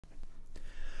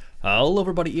Hello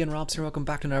everybody, Ian Robson, welcome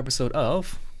back to another episode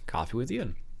of Coffee with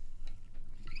Ian.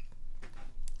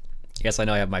 Yes, I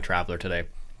know I have my Traveler today.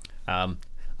 I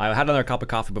had another cup of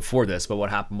coffee before this, but what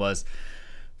happened was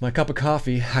my cup of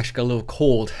coffee actually got a little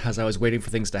cold as I was waiting for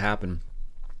things to happen.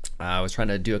 I was trying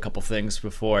to do a couple things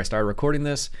before I started recording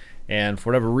this, and for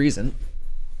whatever reason,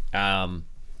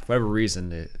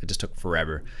 it just took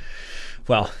forever.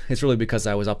 Well, it's really because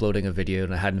I was uploading a video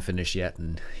and I hadn't finished yet,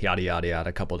 and yada yada yada,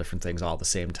 a couple different things all at the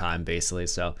same time basically,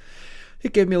 so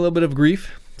it gave me a little bit of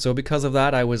grief. So because of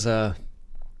that, I was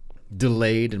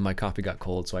delayed and my coffee got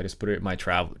cold, so I just put it in my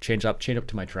change up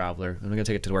to my Traveler. I'm gonna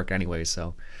take it to work anyway,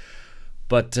 so.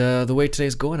 But the way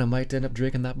today's going, I might end up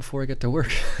drinking that before I get to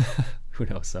work. Who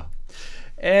knows? So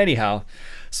anyhow,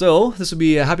 so this will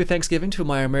be a happy Thanksgiving to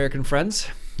my American friends.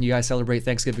 You guys celebrate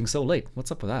Thanksgiving so late.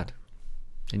 What's up with that?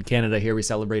 In Canada here, we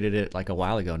celebrated it like a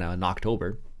while ago now in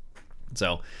October.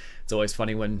 So it's always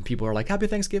funny when people are like, happy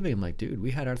Thanksgiving. I'm like, dude,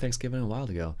 we had our Thanksgiving a while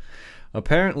ago.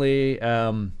 Apparently,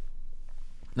 not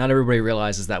everybody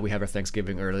realizes that we have our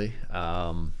Thanksgiving early.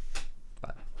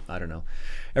 But I don't know.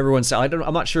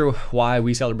 I'm not sure why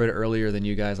we celebrate it earlier than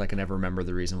you guys. I can never remember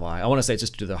the reason why. I want to say it's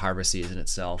just due to the harvest season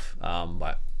itself,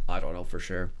 but I don't know for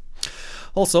sure.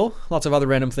 Also, lots of other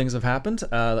random things have happened.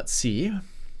 Let's see.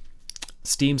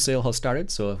 Steam sale has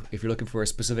started, so if you're looking for a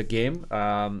specific game,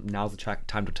 now's the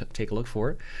time to take a look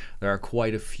for it. There are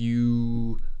quite a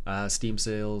few Steam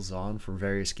sales on for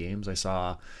various games. I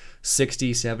saw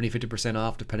 60, 70, 50%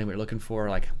 off depending what you're looking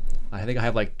for. Like, I think I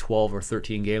have like 12 or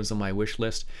 13 games on my wish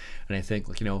list, and I think,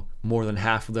 like, you know, more than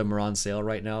half of them are on sale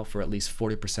right now for at least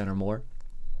 40% or more.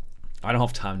 I don't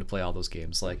have time to play all those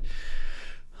games. Like,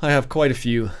 I have quite a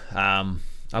few.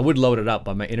 I would load it up,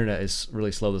 but my internet is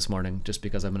really slow this morning just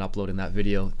because I've been uploading that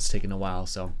video. It's taking a while,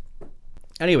 so.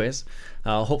 Anyways,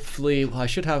 hopefully I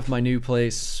should have my new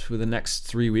place for the next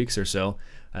 3 weeks or so,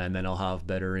 and then I'll have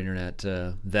better internet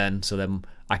then, so then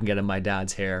I can get in my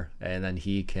dad's hair, and then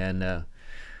he can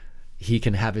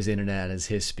have his internet at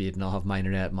his speed, and I'll have my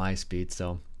internet at my speed.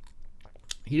 So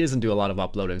he doesn't do a lot of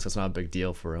uploading, so it's not a big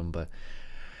deal for him, but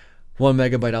 1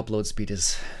 megabyte upload speed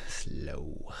is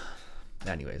slow.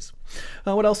 Anyways,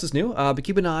 what else is new? But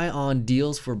keep an eye on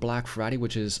deals for Black Friday,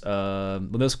 which is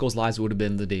when this goes live, it would have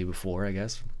been the day before, I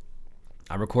guess.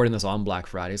 I'm recording this on Black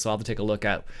Friday, so I'll have to take a look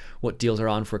at what deals are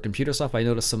on for computer stuff. I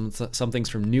noticed some things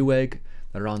from Newegg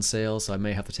that are on sale, so I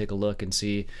may have to take a look and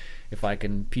see if I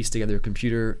can piece together a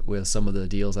computer with some of the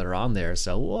deals that are on there.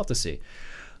 So we'll have to see.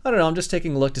 I don't know. I'm just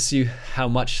taking a look to see how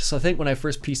much. So I think when I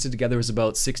first pieced it together, it was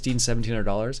about $1,600,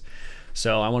 $1,700.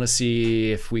 So I want to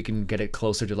see if we can get it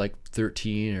closer to like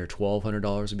 $1,300 or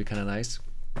 $1,200 would be kind of nice.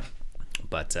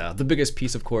 But the biggest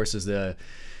piece, of course, is the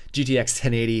GTX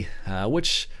 1080,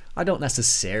 which I don't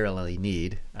necessarily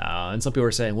need. And some people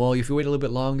are saying, well, if you wait a little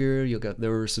bit longer,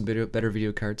 there are some better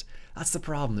video cards. That's the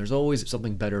problem. There's always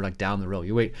something better like down the road.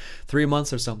 You wait 3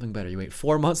 months, there's something better. You wait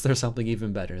 4 months, there's something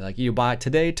even better. Like you buy it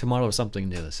today, tomorrow there's something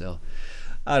new. So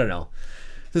I don't know.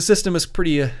 The system is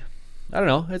pretty. I don't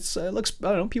know. It looks. I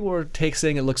don't know. People are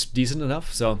saying it looks decent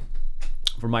enough. So,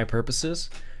 for my purposes,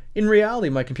 in reality,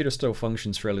 my computer still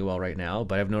functions fairly well right now.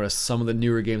 But I've noticed some of the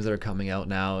newer games that are coming out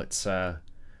now,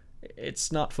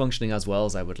 it's not functioning as well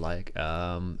as I would like.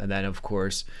 And then, of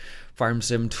course, Farm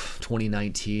Sim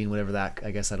 2019, whatever that.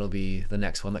 I guess that'll be the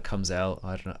next one that comes out.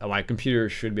 I don't know. My computer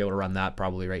should be able to run that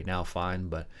probably right now, fine.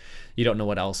 But you don't know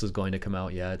what else is going to come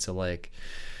out yet. So like,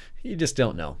 you just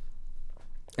don't know.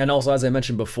 And also, as I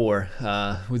mentioned before,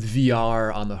 with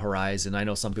VR on the horizon, I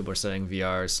know some people are saying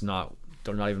VR is not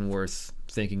even worth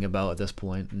thinking about at this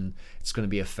point, and it's going to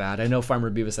be a fad. I know Farmer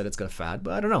Beavis said it's going to fad,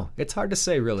 but I don't know. It's hard to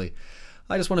say, really.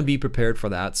 I just want to be prepared for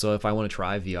that, so if I want to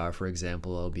try VR, for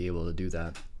example, I'll be able to do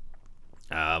that.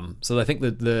 So I think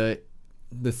that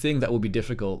the thing that will be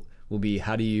difficult will be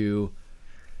how do you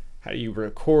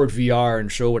record VR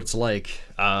and show what it's like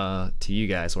to you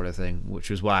guys, sort of thing, which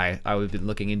is why I've been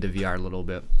looking into VR a little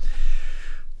bit.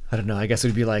 I don't know, I guess it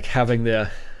would be like having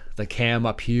the cam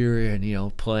up here and, you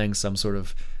know, playing some sort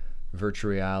of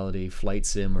virtual reality flight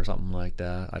sim or something like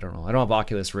that. I don't know. I don't have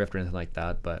Oculus Rift or anything like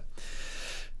that, but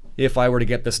if I were to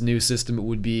get this new system, it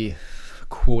would be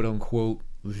quote-unquote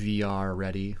VR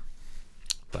ready.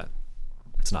 But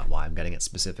it's not why I'm getting it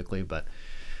specifically, but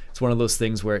it's one of those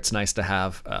things where it's nice to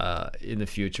have in the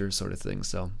future, sort of thing.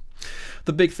 So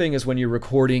the big thing is when you're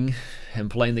recording and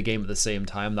playing the game at the same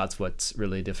time, that's what's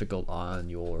really difficult on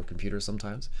your computer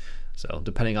sometimes. So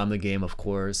depending on the game, of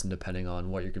course, and depending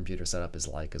on what your computer setup is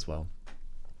like as well.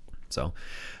 So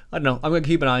I don't know. I'm going to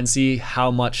keep an eye and see how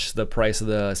much the price of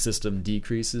the system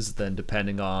decreases. Then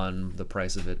depending on the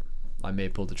price of it, I may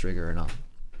pull the trigger or not.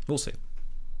 We'll see.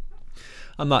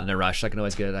 I'm not in a rush. I can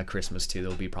always get it at Christmas too.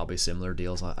 There'll be probably similar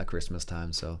deals at Christmas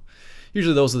time. So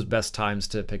usually those are the best times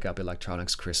to pick up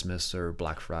electronics, Christmas or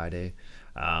Black Friday.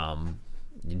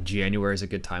 January is a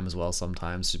good time as well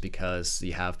sometimes, just because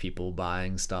you have people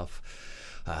buying stuff.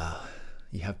 What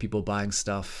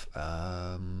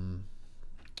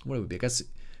would it be? I guess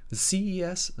the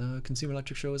CES, Consumer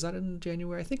Electric Show, is that in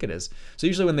January? I think it is. So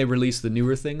usually when they release the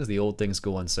newer things, the old things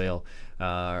go on sale,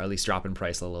 or at least drop in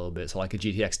price a little bit. So like a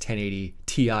GTX 1080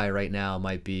 Ti right now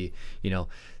might be, you know,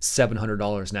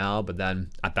 $700 now, but then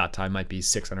at that time might be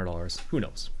 $600. Who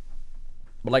knows?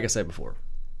 But like I said before,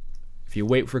 if you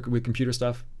wait for with computer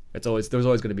stuff, there's always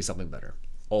going to be something better.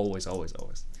 Always, always,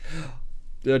 always.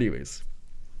 Anyways,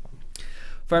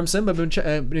 Farm Sim, I've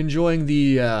been enjoying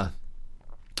the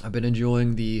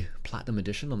Platinum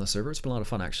Edition on the server. It's been a lot of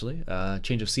fun, actually.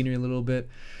 Change of scenery a little bit.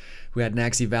 We had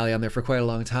Naxi Valley on there for quite a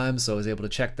long time, so I was able to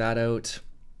check that out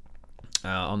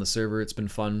on the server. It's been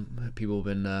fun. People have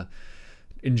been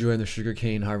enjoying the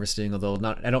sugarcane harvesting, although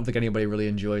I don't think anybody really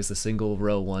enjoys the single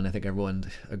row one. I think everyone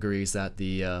agrees that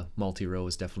the multi-row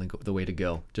is definitely the way to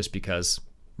go, just because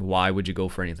why would you go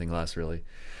for anything less, really?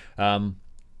 And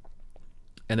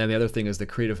then the other thing is the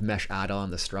Creative Mesh add-on,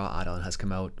 the straw add-on has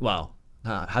come out. Well,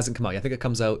 hasn't come out yet. I think it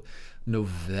comes out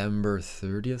November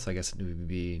 30th. So I guess it would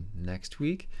be next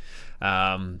week.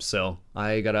 So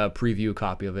I got a preview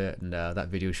copy of it, and that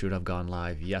video should have gone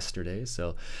live yesterday.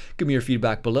 So give me your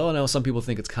feedback below. I know some people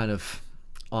think it's kind of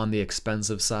on the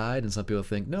expensive side, and some people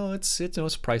think no, it's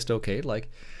priced okay. Like,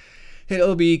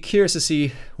 it'll be curious to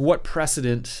see what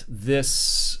precedent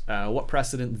this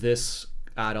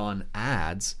add-on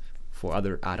adds for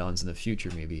other add-ons in the future,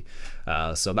 maybe.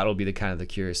 So that'll be the kind of the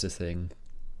curious thing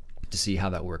to see how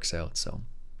that works out. So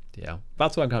yeah,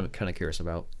 that's what I'm kind of curious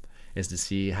about, is to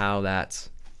see how that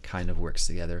kind of works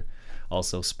together.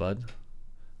 Also, Spud,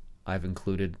 I've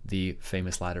included the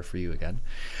famous ladder for you again.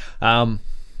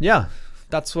 Yeah,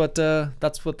 that's what's kind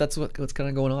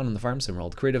of going on in the Farm Sim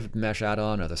world. Creative Mesh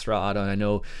add-on or the straw add-on. I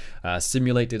know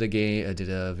Simulate did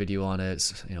a video on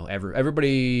it. You know,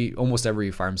 almost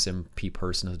every Farm Sim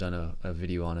person has done a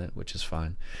video on it, which is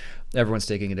fine. Everyone's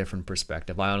taking a different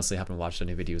perspective. I honestly haven't watched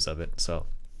any videos of it, so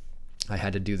I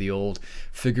had to do the old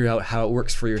figure out how it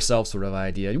works for yourself sort of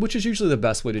idea, which is usually the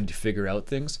best way to figure out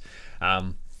things,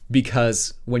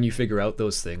 because when you figure out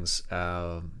those things,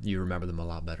 you remember them a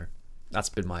lot better. That's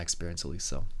been my experience, at least.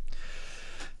 So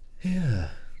yeah,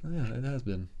 it has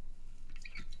been.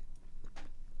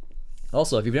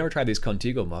 Also, if you've never tried these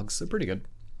Contigo mugs, they're pretty good.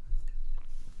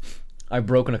 I've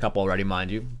broken a couple already, mind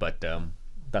you, but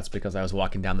that's because I was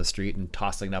walking down the street and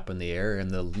tossing it up in the air,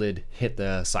 and the lid hit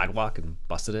the sidewalk and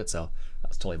busted it, so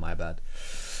that's totally my bad.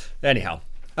 Anyhow,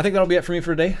 I think that'll be it for me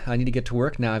for today. I need to get to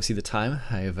work now. I see the time.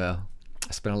 I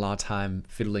spent a lot of time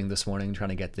fiddling this morning trying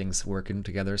to get things working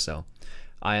together, so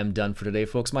I am done for today,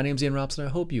 folks. My name's Ian Robson. I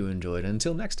hope you enjoyed.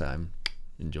 Until next time,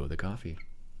 enjoy the coffee.